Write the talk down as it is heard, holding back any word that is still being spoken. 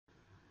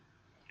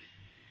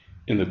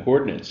In the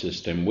coordinate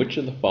system, which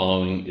of the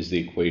following is the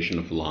equation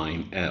of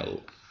line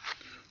L?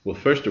 Well,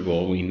 first of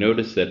all, we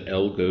notice that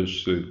L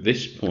goes through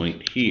this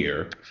point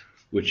here,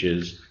 which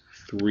is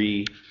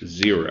 3,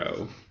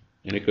 0,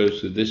 and it goes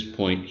through this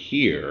point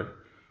here,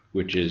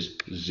 which is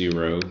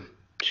 0,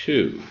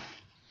 2.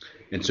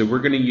 And so we're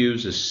going to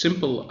use a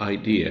simple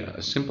idea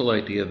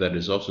that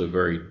is also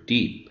very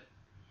deep,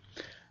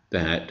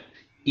 that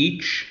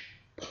each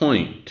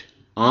point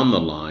on the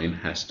line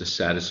has to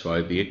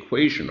satisfy the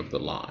equation of the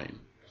line.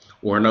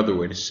 Or another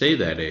way to say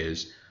that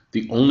is,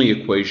 the only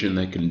equation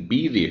that can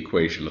be the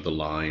equation of the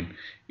line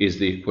is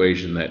the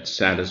equation that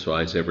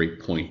satisfies every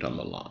point on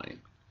the line.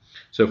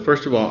 So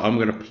first of all, I'm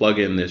going to plug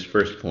in this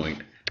first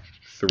point,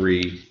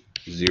 3,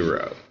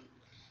 0.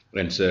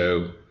 And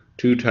so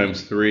 2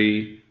 times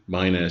 3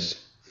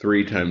 minus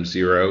 3 times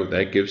 0,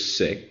 that gives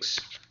 6.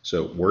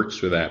 So it works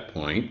for that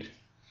point.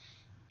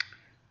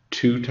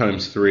 2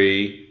 times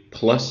 3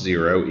 plus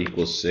 0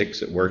 equals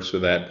 6. It works for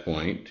that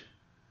point.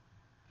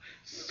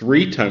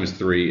 3 times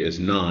 3 is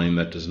 9.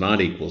 That does not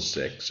equal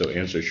 6. So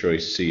answer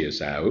choice C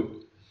is out.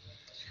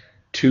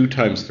 2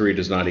 times 3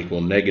 does not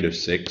equal negative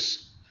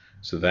 6.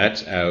 So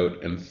that's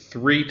out. And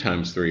 3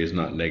 times 3 is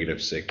not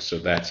negative 6. So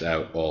that's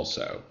out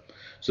also.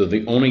 So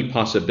the only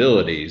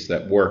possibilities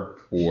that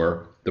work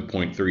for the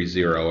point 3,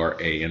 0 are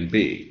A and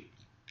B.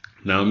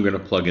 Now I'm going to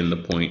plug in the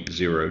point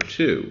 0,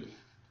 2.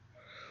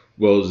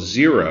 Well,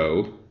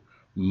 0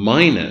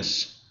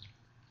 minus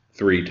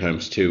 3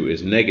 times 2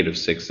 is negative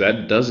 6.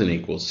 That doesn't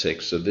equal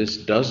 6, so this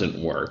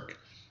doesn't work.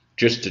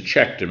 Just to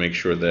check to make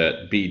sure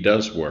that B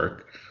does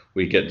work,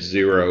 we get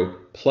 0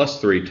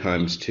 plus 3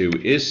 times 2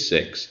 is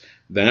 6.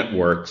 That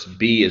works.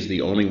 B is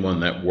the only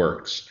one that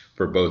works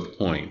for both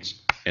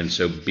points, and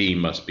so B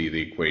must be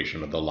the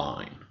equation of the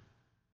line.